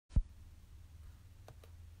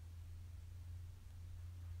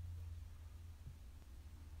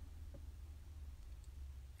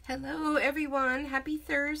Hello everyone, happy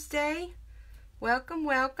Thursday. Welcome,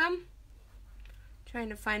 welcome. Trying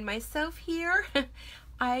to find myself here.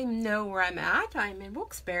 I know where I'm at. I'm in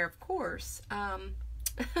Wilkes-Barre, of course.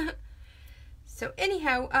 So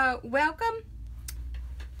anyhow, welcome.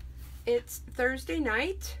 It's Thursday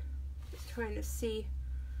night. Just trying to see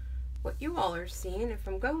what you all are seeing, if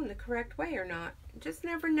I'm going the correct way or not. Just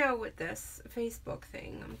never know with this Facebook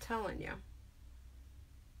thing, I'm telling you.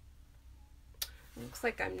 Looks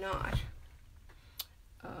like I'm not.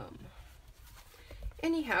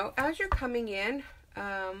 Anyhow, as you're coming in,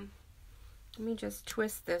 let me just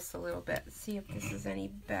twist this a little bit, see if this is any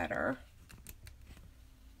better.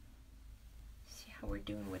 See how we're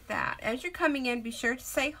doing with that. As you're coming in, be sure to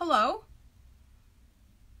say hello.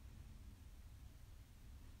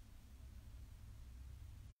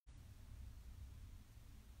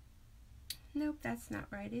 Nope, that's not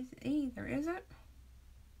right either, is it?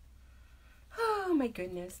 Oh my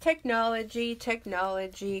goodness. Technology,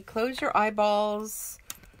 technology. Close your eyeballs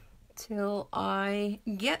till I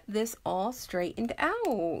get this all straightened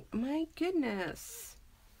out. My goodness.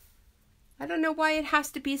 I don't know why it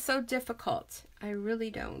has to be so difficult. I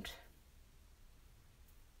really don't.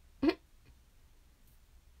 Looks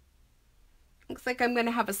like I'm going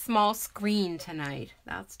to have a small screen tonight.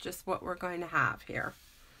 That's just what we're going to have here.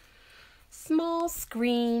 Small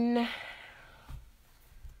screen.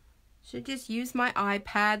 Should just use my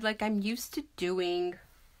iPad like I'm used to doing.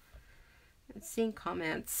 And seeing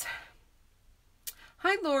comments.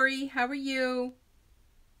 Hi Lori, how are you?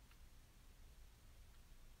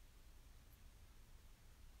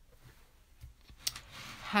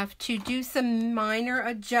 Have to do some minor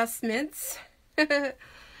adjustments. It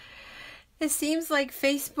seems like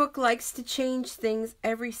Facebook likes to change things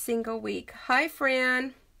every single week. Hi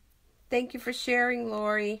Fran. Thank you for sharing,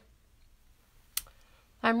 Lori.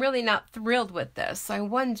 I'm really not thrilled with this. I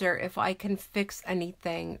wonder if I can fix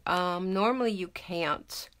anything. Normally you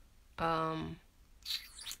can't. But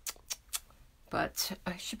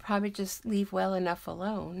I should probably just leave well enough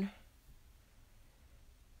alone.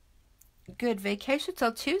 Good. Vacation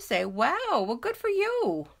till Tuesday. Wow. Well, good for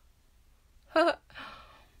you.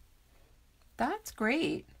 That's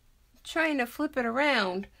great. Trying to flip it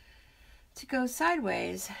around to go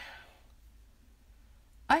sideways.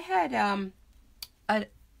 I had,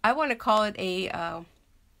 I want to call it a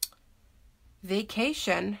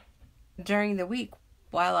vacation during the week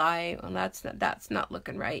while that's not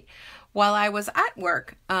looking right. While I was at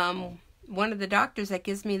work, one of the doctors that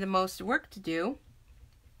gives me the most work to do,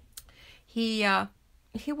 he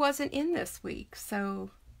wasn't in this week.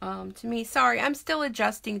 So to me, sorry, I'm still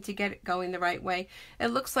adjusting to get it going the right way. It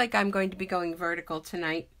looks like I'm going to be going vertical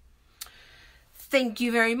tonight. Thank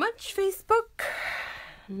you very much, Facebook.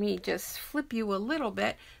 Let me just flip you a little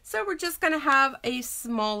bit. So we're just going to have a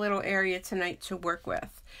small little area tonight to work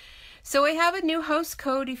with. So I have a new host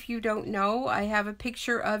code if you don't know. I have a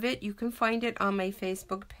picture of it. You can find it on my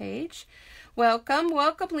Facebook page. Welcome,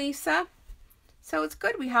 welcome Lisa. So it's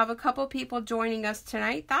good we have a couple people joining us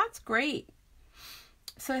tonight. That's great.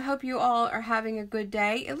 So I hope you all are having a good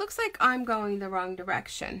day. It looks like I'm going the wrong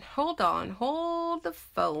direction. Hold on, hold the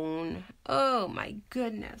phone. Oh my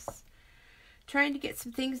goodness. Trying to get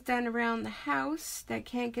some things done around the house that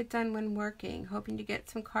can't get done when working. Hoping to get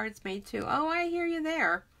some cards made too. Oh, I hear you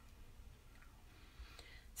there.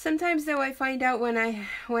 Sometimes though I find out when I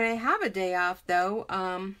have a day off though.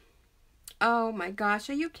 Oh my gosh,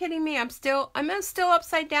 are you kidding me? I'm still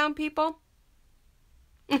upside down, people.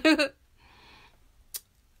 All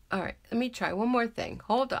right, let me try one more thing.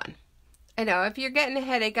 Hold on. I know if you're getting a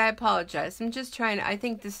headache, I apologize. I'm just trying to. I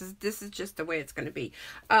think this is just the way it's going to be.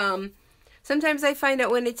 Sometimes I find out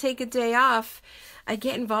when I take a day off, I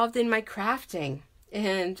get involved in my crafting.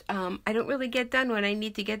 And I don't really get done when I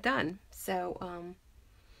need to get done. So,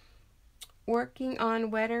 working on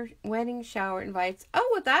wedding shower invites. Oh,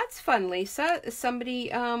 well, that's fun, Lisa. Is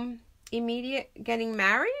somebody immediate getting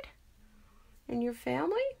married in your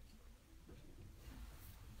family?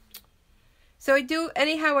 So I do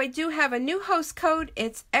have a new host code.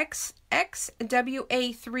 It's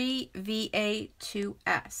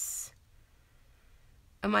XXWA3VA2S.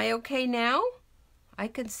 Am I okay now? I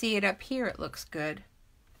can see it up here. It looks good.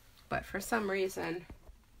 But for some reason,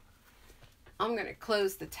 I'm going to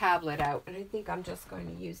close the tablet out. And I think I'm just going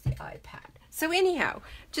to use the iPad. So anyhow,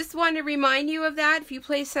 just want to remind you of that. If you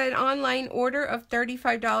place an online order of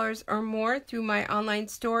 $35 or more through my online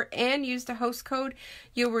store and use the host code,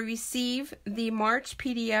 you will receive the March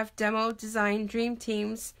PDF Demo Design Dream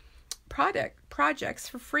Teams projects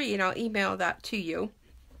for free. And I'll email that to you.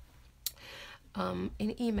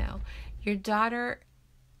 In email. Your daughter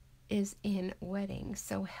is in wedding,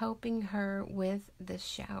 so helping her with the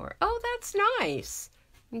shower. Oh, that's nice.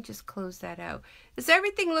 Let me just close that out. Does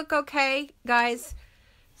everything look okay, guys?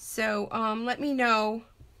 So let me know.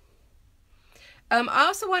 I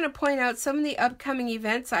also want to point out some of the upcoming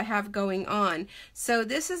events I have going on. So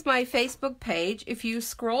this is my Facebook page. If you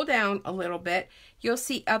scroll down a little bit, you'll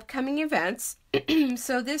see upcoming events.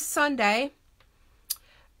 So this Sunday,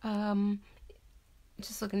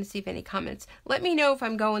 just looking to see if any comments. Let me know if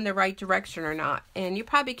I'm going the right direction or not. And you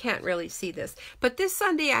probably can't really see this. But this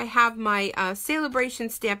Sunday I have my celebration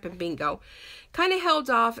stamp and bingo. Kind of held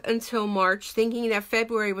off until March, thinking that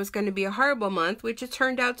February was going to be a horrible month, which it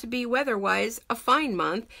turned out to be weather-wise a fine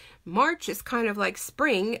month. March is kind of like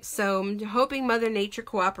spring, so I'm hoping Mother Nature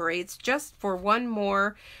cooperates just for one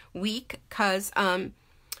more week, because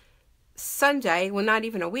Sunday, well, not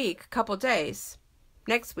even a week, a couple days,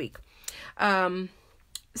 next week.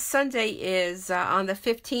 Sunday is on the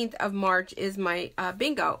 15th of March is my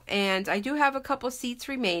bingo, and I do have a couple seats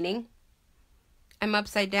remaining. I'm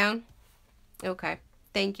upside down. Okay,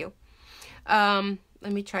 thank you. Let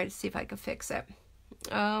me try to see if I can fix it.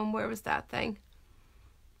 Where was that thing?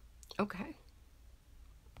 Okay.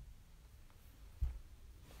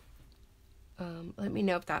 Let me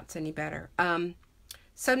know if that's any better.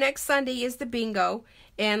 So next Sunday is the bingo,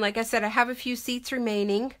 and like I said, I have a few seats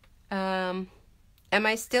remaining. Am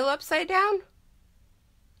I still upside down?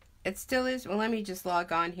 It still is. Well, let me just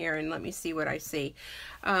log on here and let me see what I see.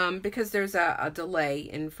 Because there's a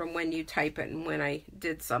delay from when you type it and when I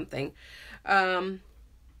did something. You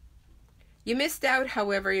missed out,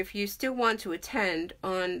 however, if you still want to attend,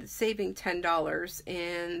 on saving $10.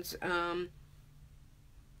 And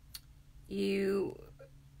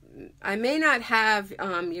I may not have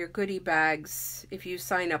your goodie bags if you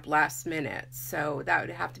sign up last minute. So that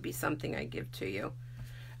would have to be something I give to you.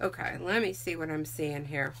 Okay, let me see what I'm seeing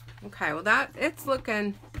here. Okay, well it's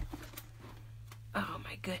looking, oh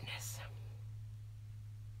my goodness.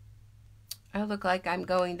 I look like I'm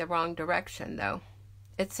going the wrong direction though.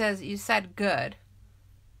 It says, you said good.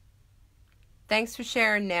 Thanks for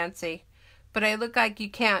sharing, Nancy. But I look like you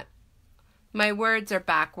can't, my words are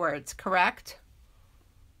backwards, correct?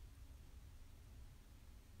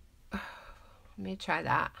 Let me try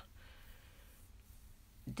that.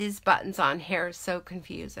 These buttons on here are so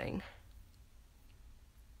confusing.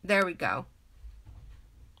 There we go.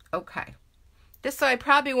 Okay. So I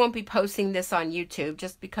probably won't be posting this on YouTube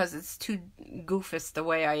just because it's too goofus the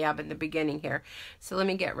way I am in the beginning here. So let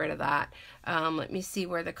me get rid of that. Let me see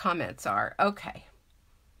where the comments are. Okay.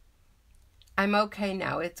 I'm okay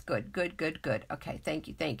now. It's good. Good, good, good. Okay. Thank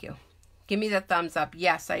you. Thank you. Give me the thumbs up.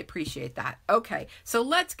 Yes, I appreciate that. Okay. So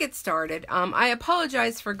let's get started. I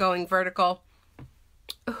apologize for going vertical.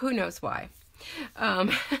 Who knows why?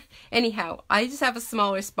 Anyhow, I just have a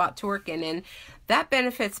smaller spot to work in, and that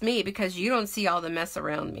benefits me because you don't see all the mess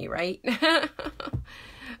around me, right?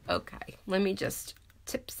 Okay, let me just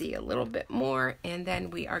tipsy a little bit more, and then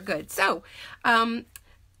we are good. So,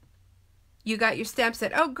 you got your stamp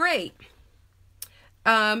set. Oh, great.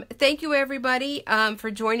 Thank you, everybody,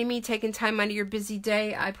 for joining me, taking time out of your busy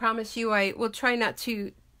day. I promise you I will try not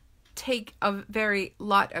to take a very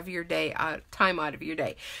lot of your day, time out of your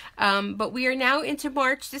day. But we are now into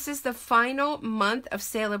March. This is the final month of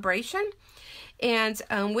celebration. And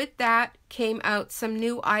with that came out some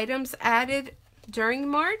new items added during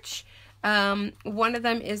March. One of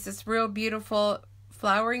them is this real beautiful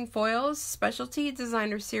Flowering Foils Specialty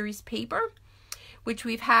Designer Series paper, which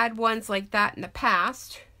we've had ones like that in the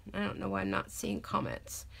past. I don't know why I'm not seeing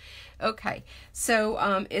comments. Okay,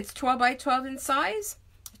 so it's 12 by 12 in size.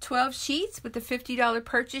 12 sheets. With the $50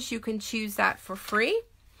 purchase, you can choose that for free.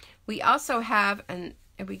 We also have, and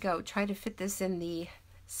there we go, try to fit this in the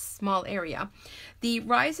small area, the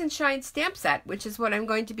Rise and Shine stamp set, which is what I'm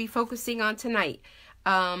going to be focusing on tonight.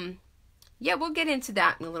 Yeah, we'll get into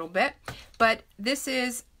that in a little bit, but this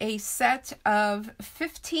is a set of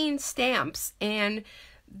 15 stamps, and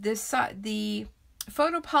the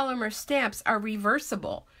photopolymer stamps are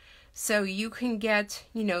reversible. So you can get,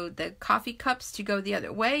 you know, the coffee cups to go the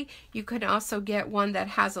other way. You can also get one that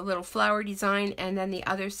has a little flower design, and then the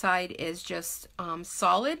other side is just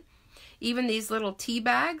solid. Even these little tea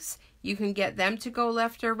bags, you can get them to go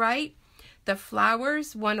left or right. The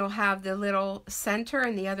flowers, one will have the little center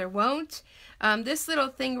and the other won't. This little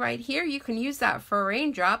thing right here, you can use that for a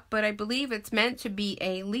raindrop, but I believe it's meant to be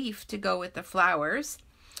a leaf to go with the flowers.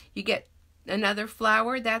 You get another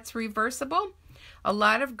flower that's reversible. A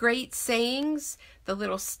lot of great sayings, the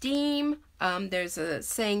little steam. There's a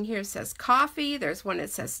saying here that says coffee. There's one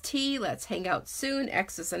that says tea. Let's hang out soon.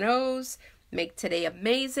 X's and O's. Make today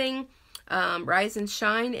amazing. Rise and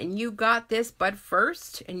Shine, and You Got This But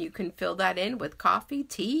First, and you can fill that in with coffee,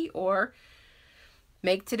 tea, or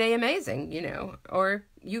make today amazing, you know, or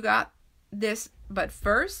You Got This But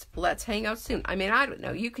First, let's hang out soon. I mean, I don't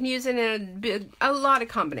know. You can use it in a lot of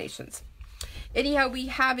combinations. Anyhow, we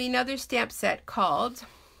have another stamp set called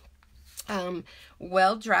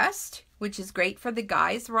Well Dressed, which is great for the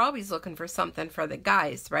guys. We're always looking for something for the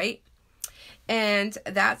guys, right? And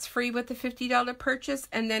that's free with the $50 purchase.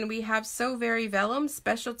 And then we have So Very Vellum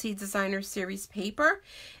Specialty Designer Series paper.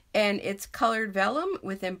 And it's colored vellum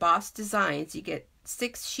with embossed designs. You get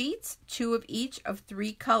 6 sheets, 2 of each of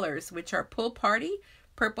 3 colors, which are Pool Party,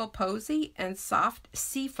 Purple Posy, and Soft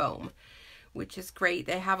Seafoam, which is great.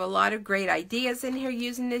 They have a lot of great ideas in here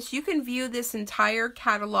using this. You can view this entire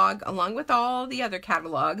catalog along with all the other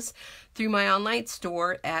catalogs through my online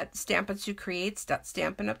store at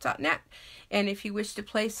stampinsucreates.stampinup.net. And if you wish to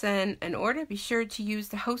place an order, be sure to use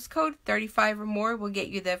the host code 35 or more. Will get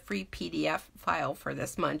you the free PDF file for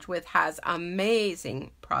this month, which has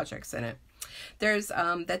amazing projects in it. There's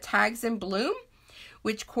the Tags in Bloom,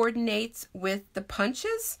 which coordinates with the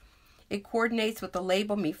punches. It coordinates with the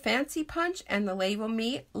Label Me Fancy punch and the Label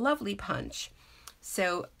Me Lovely punch.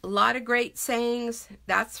 So a lot of great sayings.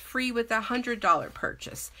 That's free with a $100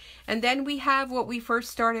 purchase. And then we have what we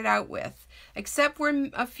first started out with. Except where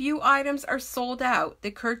a few items are sold out.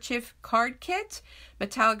 The Kerchief Card Kit,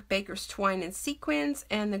 Metallic Baker's Twine and Sequins,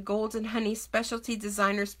 and the Golden Honey Specialty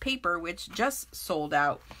Designers Paper, which just sold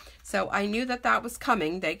out. So I knew that that was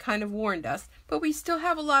coming. They kind of warned us. But we still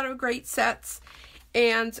have a lot of great sets.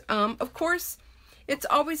 And, of course, it's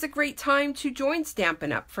always a great time to join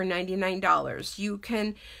Stampin' Up! For $99. You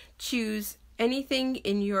can choose anything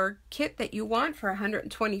in your kit that you want for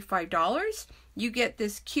 $125. You get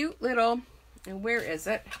this cute little, and where is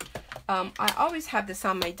it? I always have this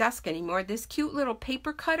on my desk anymore. This cute little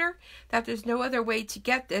paper cutter that there's no other way to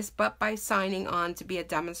get this but by signing on to be a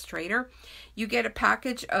demonstrator. You get a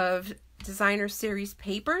package of Designer Series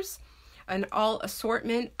papers, an all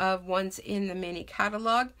assortment of ones in the mini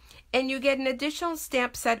catalog, and you get an additional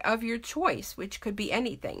stamp set of your choice, which could be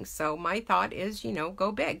anything. So my thought is, you know,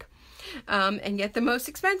 go big and get the most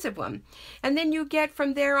expensive one. And then you get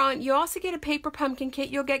from there on, you also get a paper pumpkin kit.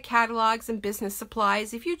 You'll get catalogs and business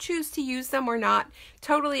supplies. If you choose to use them or not,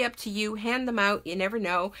 totally up to you. Hand them out. You never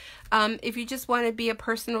know. If you just want to be a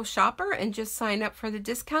personal shopper and just sign up for the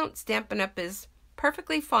discount, Stampin' Up! Is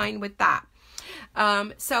perfectly fine with that.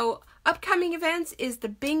 So upcoming events is the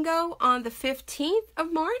bingo on the 15th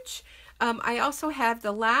of March. I also have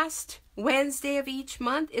the last Wednesday of each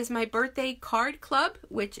month is my birthday card club,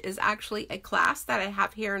 which is actually a class that I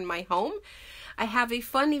have here in my home. I have a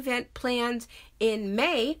fun event planned in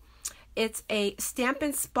May. It's a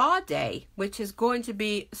Stampin' Spa Day, which is going to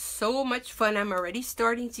be so much fun. I'm already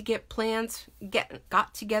starting to get plans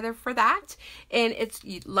got together for that. And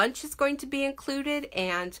lunch is going to be included,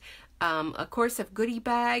 and of course a goodie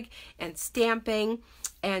bag and stamping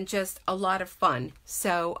and just a lot of fun.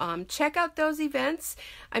 So check out those events.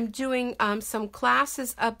 I'm doing some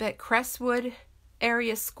classes up at Crestwood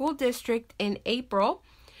Area School District in April.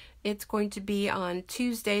 It's going to be on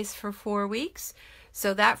Tuesdays for 4 weeks.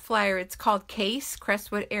 So that flyer, it's called CASE,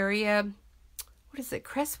 Crestwood Area, what is it?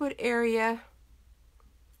 Crestwood Area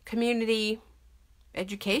Community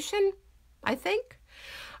Education, I think.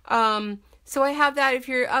 So I have that if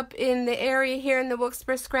you're up in the area here in the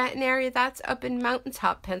Wilkes-Barre Scranton area. That's up in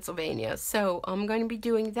Mountaintop, Pennsylvania. So I'm going to be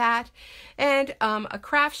doing that. And a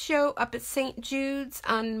craft show up at St. Jude's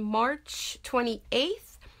on March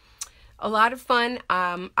 28th. A lot of fun.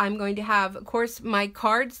 I'm going to have, of course, my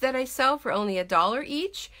cards that I sell for only $1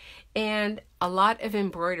 each. And a lot of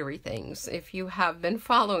embroidery things. If you have been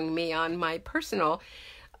following me on my personal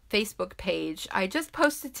Facebook page, I just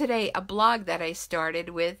posted today a blog that I started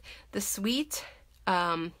with the Sweet,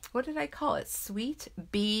 what did I call it? Sweet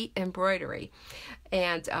Bee Embroidery.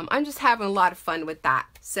 And I'm just having a lot of fun with that.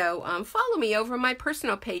 So follow me over my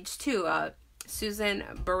personal page too, Susan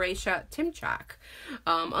Baresha Timchak.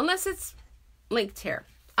 Unless it's linked here.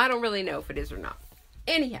 I don't really know if it is or not.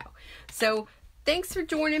 Anyhow, so thanks for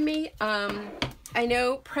joining me. I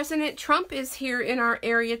know President Trump is here in our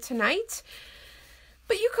area tonight,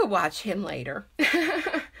 but you could watch him later.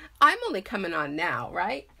 I'm only coming on now,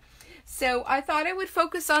 right? So I thought I would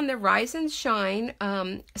focus on the Rise and Shine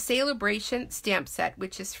Celebration stamp set,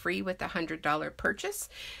 which is free with a $100 purchase.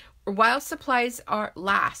 While supplies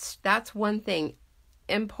last, that's one thing.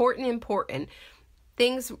 Important.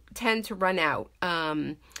 Things tend to run out.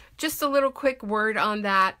 Just a little quick word on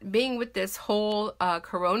that. Being with this whole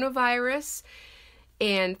coronavirus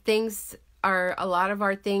and things a lot of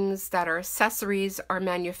our things that are accessories are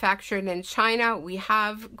manufactured in China. We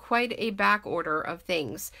have quite a back order of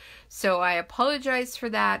things. So I apologize for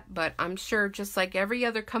that, but I'm sure just like every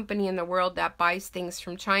other company in the world that buys things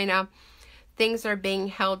from China, things are being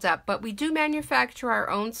held up. But we do manufacture our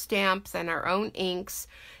own stamps and our own inks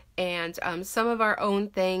and some of our own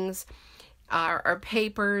things, our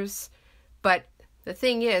papers. But the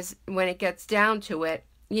thing is, when it gets down to it,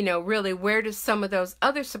 you know, really, where does some of those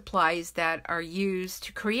other supplies that are used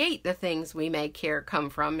to create the things we make here come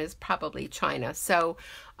from is probably China. So,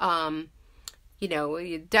 you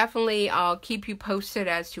know, definitely I'll keep you posted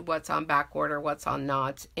as to what's on back order, what's on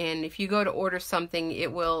not. And if you go to order something,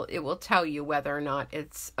 it will tell you whether or not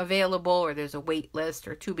it's available or there's a wait list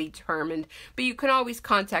or to be determined. But you can always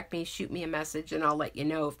contact me, shoot me a message, and I'll let you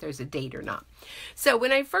know if there's a date or not. So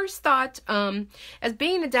when I first thought, as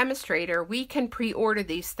being a demonstrator, we can pre-order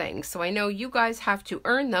these things. So I know you guys have to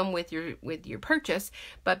earn them with your purchase,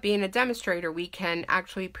 but being a demonstrator, we can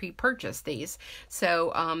actually pre-purchase these.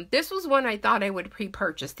 So this was one I thought I would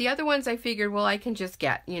pre-purchase. The other ones I figured, well, I can just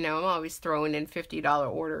get, you know, I'm always throwing in $50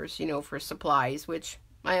 orders, you know, for supplies, which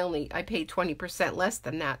I paid 20% less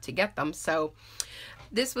than that to get them. So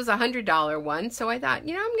this was a $100 one. So I thought,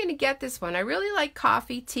 you know, I'm going to get this one. I really like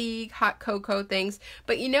coffee, tea, hot cocoa things.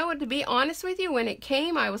 But you know, to be honest with you, when it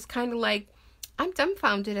came, I was kind of like, I'm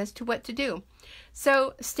dumbfounded as to what to do.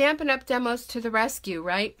 So Stampin' Up! Demos to the rescue,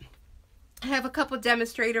 right? I have a couple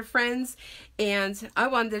demonstrator friends, and I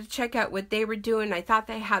wanted to check out what they were doing. I thought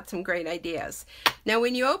they had some great ideas. Now,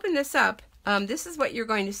 when you open this up, this is what you're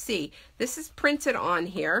going to see. This is printed on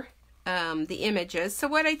here, the images. So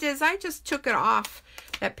what I did is I just took it off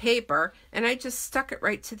that paper, and I just stuck it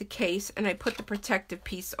right to the case, and I put the protective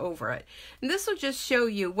piece over it. And this will just show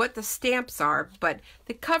you what the stamps are, but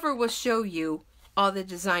the cover will show you all the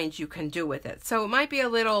designs you can do with it. So it might be a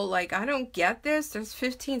little like, I don't get this. There's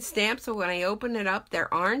 15 stamps, so when I open it up,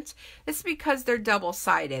 there aren't. It's because they're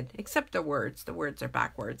double-sided, except the words. The words are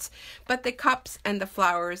backwards. But the cups and the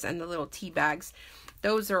flowers and the little tea bags,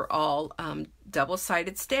 those are all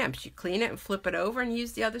double-sided stamps. You clean it and flip it over and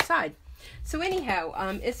use the other side. So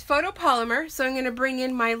anyhow, it's photopolymer, so I'm going to bring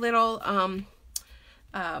in my little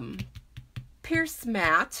Pierce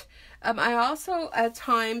mat. I also, at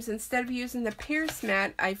times, instead of using the Pierce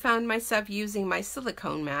mat, I found myself using my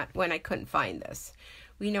silicone mat when I couldn't find this.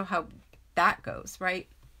 We know how that goes, right?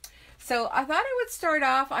 So I thought I would start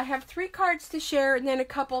off. I have 3 cards to share and then a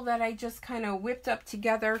couple that I just kind of whipped up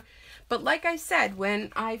together. But like I said,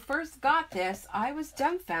 when I first got this, I was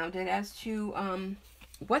dumbfounded as to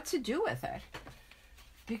what to do with it.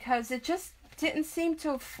 Because it just didn't seem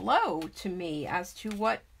to flow to me as to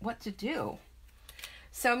what to do.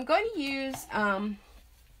 So I'm going to use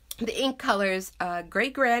the ink colors Gray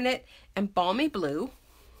Granite and Balmy Blue.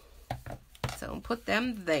 So I'll put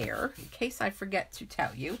them there in case I forget to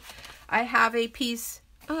tell you. I have a piece,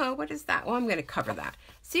 oh, what is that? Well, I'm going to cover that.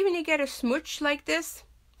 See, when you get a smooch like this,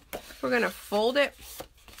 we're going to fold it,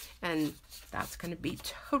 and that's going to be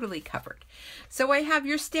totally covered. So I have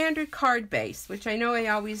your standard card base, which I know I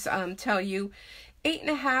always tell you,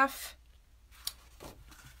 8.5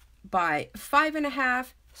 by 5.5,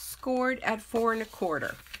 scored at 4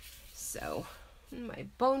 1/4. So my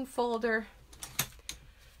bone folder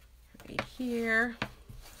right here.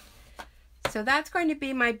 So that's going to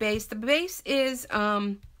be my base. The base is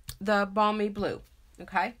the Balmy Blue.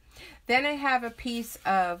 Okay. Then I have a piece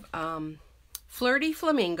of Flirty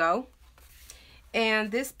Flamingo,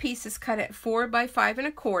 and this piece is cut at 4 by 5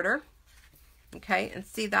 1/4. Okay, and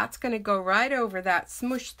see, that's going to go right over that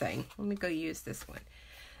smoosh thing. Let me go use this one.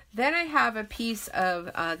 Then I have a piece of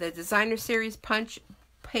the Designer Series punch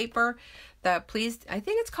paper. I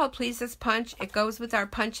think it's called Please This Punch. It goes with our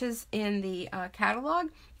punches in the catalog.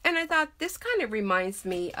 And I thought this kind of reminds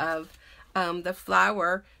me of the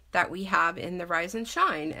flower that we have in the Rise and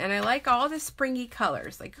Shine. And I like all the springy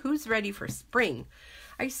colors. Like, who's ready for spring?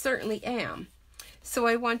 I certainly am. So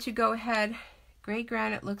I want to go ahead. Gray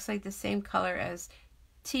Granite looks like the same color as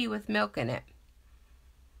tea with milk in it.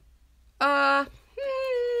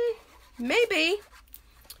 Maybe.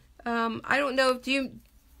 I don't know. Do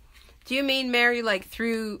you mean, Mary, like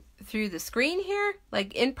through the screen here?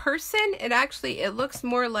 Like in person? It looks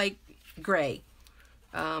more like gray.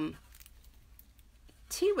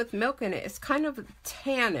 Tea with milk in it is kind of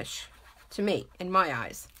tannish to me, in my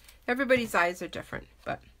eyes. Everybody's eyes are different,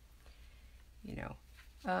 but you know,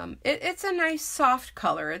 it's a nice soft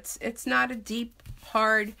color. It's not a deep,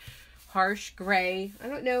 hard, harsh gray. I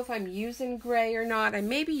don't know if I'm using gray or not. I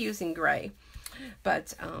may be using gray,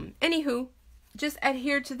 but anywho, just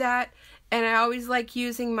adhere to that. And I always like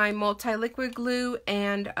using my multi-liquid glue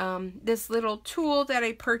and this little tool that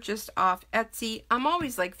I purchased off Etsy. I'm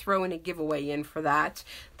always like throwing a giveaway in for that.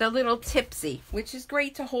 The little Tipsy, which is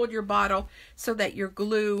great to hold your bottle so that your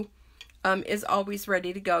glue is always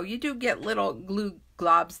ready to go. You do get little glue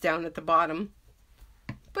globs down at the bottom,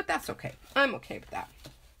 but that's okay. I'm okay with that.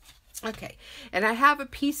 Okay, and I have a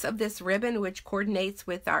piece of this ribbon which coordinates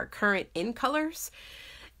with our current ink colors.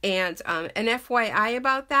 And an FYI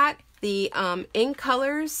about that, the ink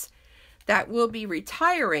colors that will be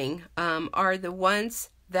retiring are the ones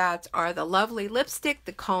that are the Lovely Lipstick,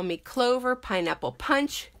 the Call Me Clover, Pineapple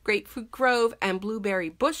Punch, Grapefruit Grove, and Blueberry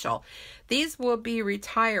Bushel. These will be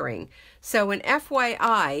retiring. So an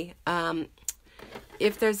FYI,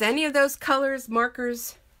 if there's any of those colors,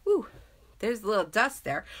 markers, ooh, there's a little dust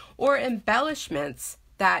there, or embellishments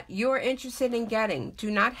that you're interested in getting, do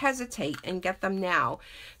not hesitate and get them now.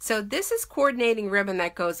 So this is coordinating ribbon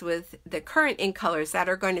that goes with the current ink colors that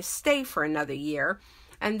are going to stay for another year.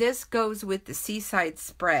 And this goes with the Seaside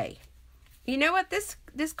Spray. You know what?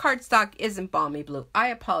 This cardstock isn't Balmy Blue. I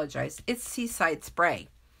apologize. It's Seaside Spray.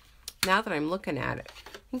 Now that I'm looking at it,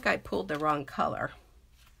 I think I pulled the wrong color.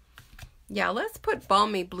 Yeah, let's put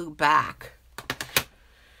Balmy Blue back.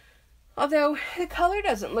 Although the color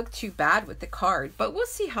doesn't look too bad with the card, but we'll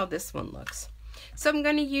see how this one looks. So I'm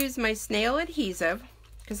going to use my snail adhesive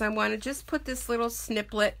because I want to just put this little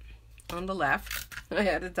sniplet on the left. I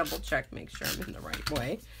had to double check, make sure I'm in the right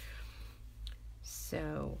way.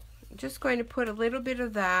 So I'm just going to put a little bit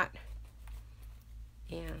of that.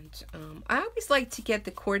 And I always like to get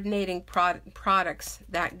the coordinating products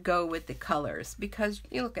that go with the colors, because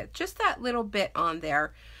you look at just that little bit on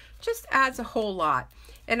there just adds a whole lot.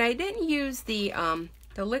 And I didn't use the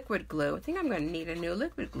liquid glue. I think I'm going to need a new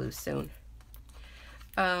liquid glue soon.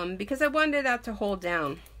 Because I wanted that to hold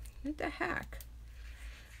down. What the heck?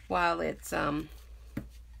 While it's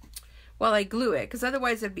while I glue it, because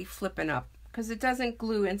otherwise it'd be flipping up. Because it doesn't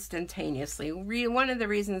glue instantaneously. One of the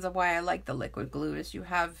reasons of why I like the liquid glue is you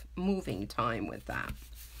have moving time with that.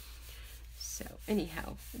 So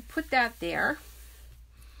anyhow, put that there.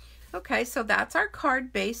 Okay, so that's our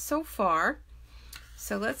card base so far.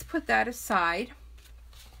 So let's put that aside.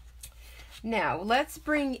 Now, let's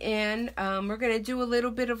bring in, we're going to do a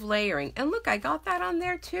little bit of layering. And look, I got that on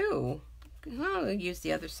there too. I'll use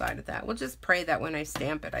the other side of that. We'll just pray that when I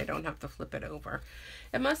stamp it, I don't have to flip it over.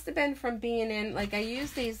 It must have been from being in, like I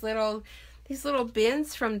use these little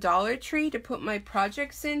bins from Dollar Tree to put my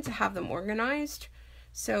projects in to have them organized.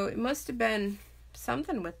 So it must have been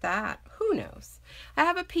something with that. Who knows? I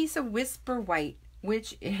have a piece of Whisper White,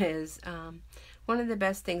 which is one of the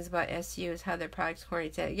best things about SU is how their products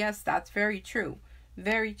coordinate. Yes, that's very true.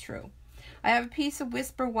 Very true. I have a piece of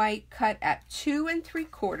Whisper White cut at 2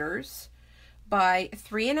 3/4 by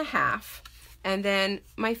 3 1/2, and then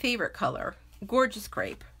my favorite color, Gorgeous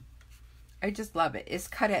Grape. I just love it. It's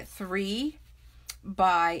cut at 3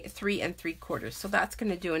 by 3 3/4. So that's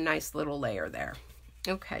going to do a nice little layer there.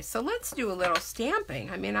 Okay, so let's do a little stamping.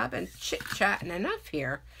 I mean, I've been chit-chatting enough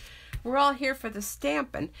here. We're all here for the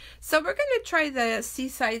stamping. So we're going to try the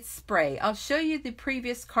Seaside Spray. I'll show you the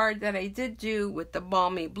previous card that I did do with the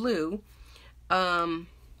Balmy Blue.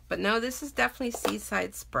 But no, this is definitely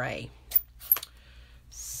Seaside Spray.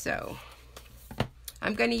 So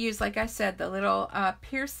I'm going to use, like I said, the little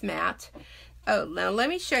Pierce mat. Oh, now let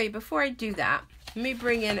me show you. Before I do that, let me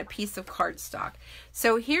bring in a piece of cardstock.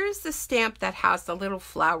 So here's the stamp that has the little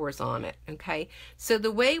flowers on it, okay? So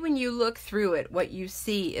the way when you look through it, what you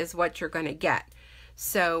see is what you're going to get.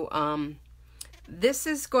 So this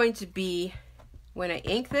is going to be, when I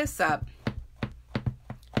ink this up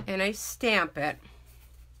and I stamp it,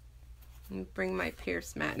 and bring my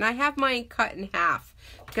Pierce mat. And I have mine cut in half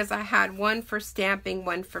because I had one for stamping,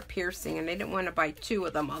 one for piercing, and I didn't want to buy 2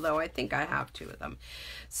 of them, although I think I have 2 of them.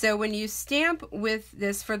 So when you stamp with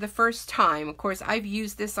this for the first time, of course, I've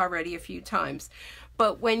used this already a few times,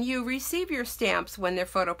 but when you receive your stamps, when they're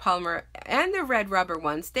photopolymer and the red rubber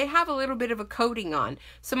ones, they have a little bit of a coating on.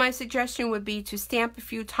 So my suggestion would be to stamp a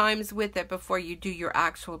few times with it before you do your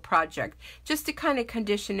actual project, just to kind of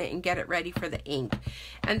condition it and get it ready for the ink.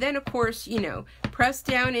 And then, of course, you know, press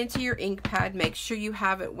down into your ink pad, make sure you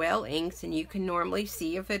have it well inked, and you can normally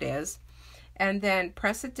see if it is. And then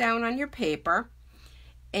press it down on your paper.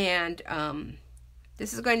 And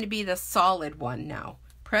this is going to be the solid one now.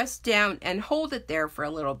 Press down and hold it there for a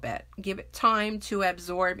little bit. Give it time to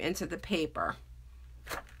absorb into the paper.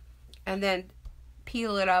 And then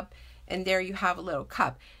peel it up, and there you have a little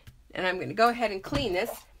cup. And I'm going to go ahead and clean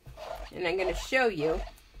this, and I'm going to show you.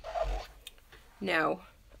 Now,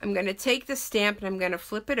 I'm going to take the stamp and I'm going to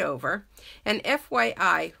flip it over. And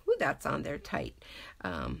FYI, ooh, that's on there tight.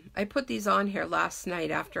 I put these on here last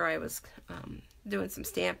night after I was doing some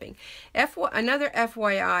stamping. Another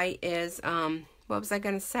FYI is, what was I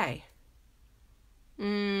going to say?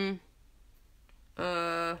 I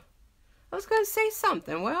was going to say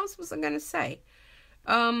something. What else was I going to say?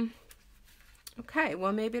 Okay,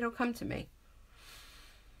 well, maybe it'll come to me.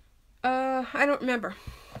 I don't remember.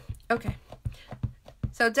 Okay.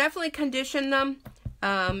 So definitely condition them.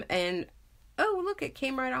 And, oh, look, it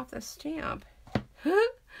came right off the stamp.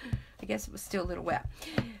 I guess it was still a little wet.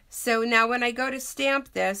 So now when I go to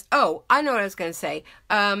stamp this, oh, I know what I was going to say.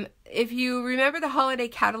 If you remember, the holiday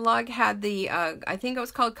catalog had the, I think it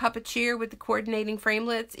was called Cup of Cheer with the coordinating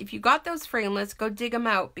framelits. If you got those framelits, go dig them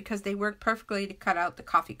out because they work perfectly to cut out the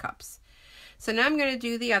coffee cups. So now I'm going to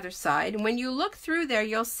do the other side. And when you look through there,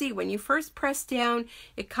 you'll see when you first press down,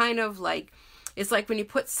 it kind of like, it's like when you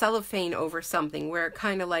put cellophane over something where it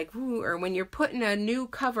kind of like, ooh, or when you're putting a new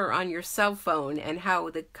cover on your cell phone and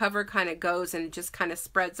how the cover kind of goes and it just kind of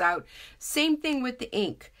spreads out. Same thing with the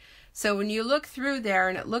ink. So when you look through there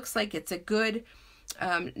and it looks like it's a good,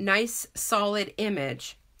 nice, solid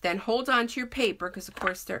image, then hold on to your paper because, of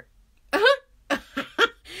course, they're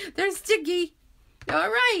sticky. All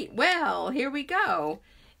right, well, here we go.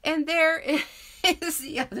 And there is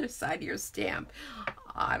the other side of your stamp.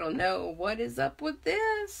 I don't know what is up with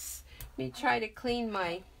this. Let me try to clean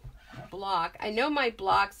my block. I know my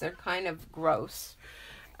blocks are kind of gross.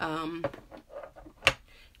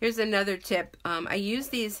 Here's another tip. I use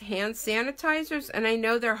these hand sanitizers, and I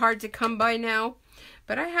know they're hard to come by now,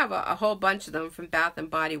 but I have a whole bunch of them from Bath &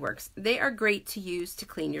 Body Works. They are great to use to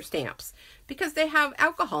clean your stamps because they have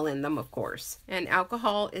alcohol in them, of course, and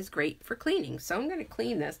alcohol is great for cleaning. So I'm going to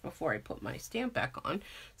clean this before I put my stamp back on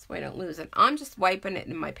so I don't lose it. I'm just wiping it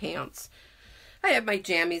in my pants. I have my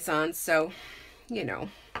jammies on, so, you know.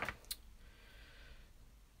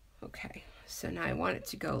 Okay, so now I want it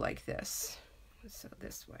to go like this. So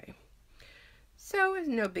this way. So it's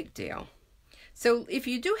no big deal. So if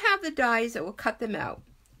you do have the dies, it will cut them out.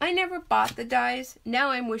 I never bought the dies. Now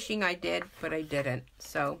I'm wishing I did, but I didn't.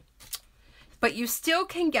 So, but you still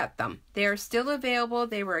can get them. They are still available.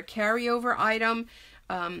 They were a carryover item.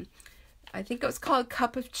 I think it was called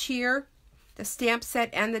Cup of Cheer. The stamp set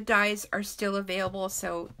and the dies are still available.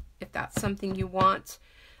 So if that's something you want,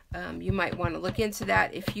 you might want to look into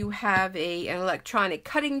that. If you have an electronic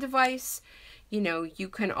cutting device, you know, you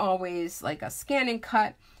can always, like a scan and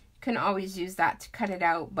cut, can always use that to cut it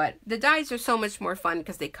out. But the dies are so much more fun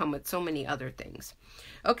because they come with so many other things.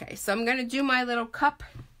 Okay, so I'm going to do my little cup.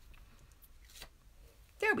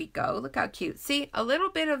 There we go. Look how cute. See, a little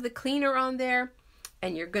bit of the cleaner on there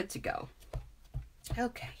and you're good to go.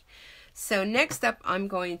 Okay, so next up I'm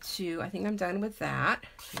going to, I think I'm done with that.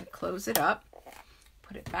 I'm going to close it up.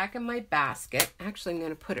 Put it back in my basket. Actually, I'm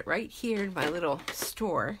going to put it right here in my little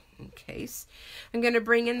store in case. I'm going to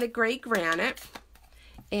bring in the gray granite.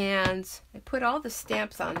 And I put all the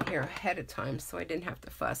stamps on here ahead of time so I didn't have to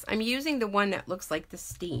fuss. I'm using the one that looks like the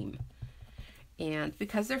steam. And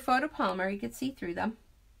because they're photopolymer, you can see through them.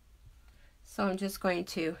 So I'm just going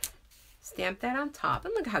to stamp that on top.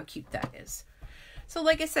 And look how cute that is. So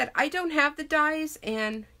like I said, I don't have the dies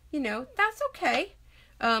and, you know, that's okay.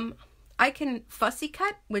 I can fussy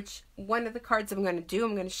cut, which one of the cards I'm going to do,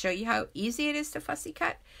 I'm going to show you how easy it is to fussy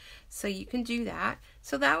cut. So you can do that.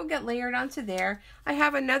 So that will get layered onto there. I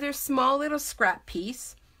have another small little scrap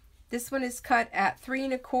piece. This one is cut at 3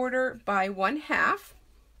 1/4 by 1/2.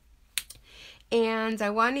 And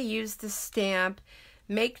I want to use the stamp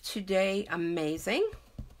Make Today Amazing.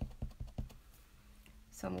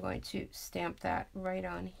 So I'm going to stamp that right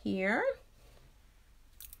on here.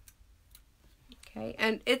 Okay,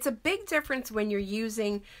 and it's a big difference when you're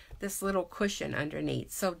using this little cushion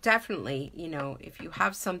underneath. So definitely, you know, if you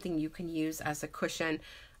have something you can use as a cushion,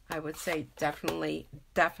 I would say definitely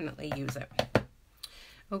use it.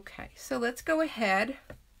 Okay, so let's go ahead.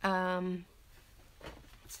 Where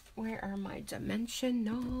are my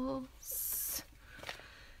dimensionals?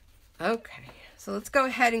 Okay, so let's go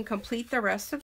ahead and complete the rest of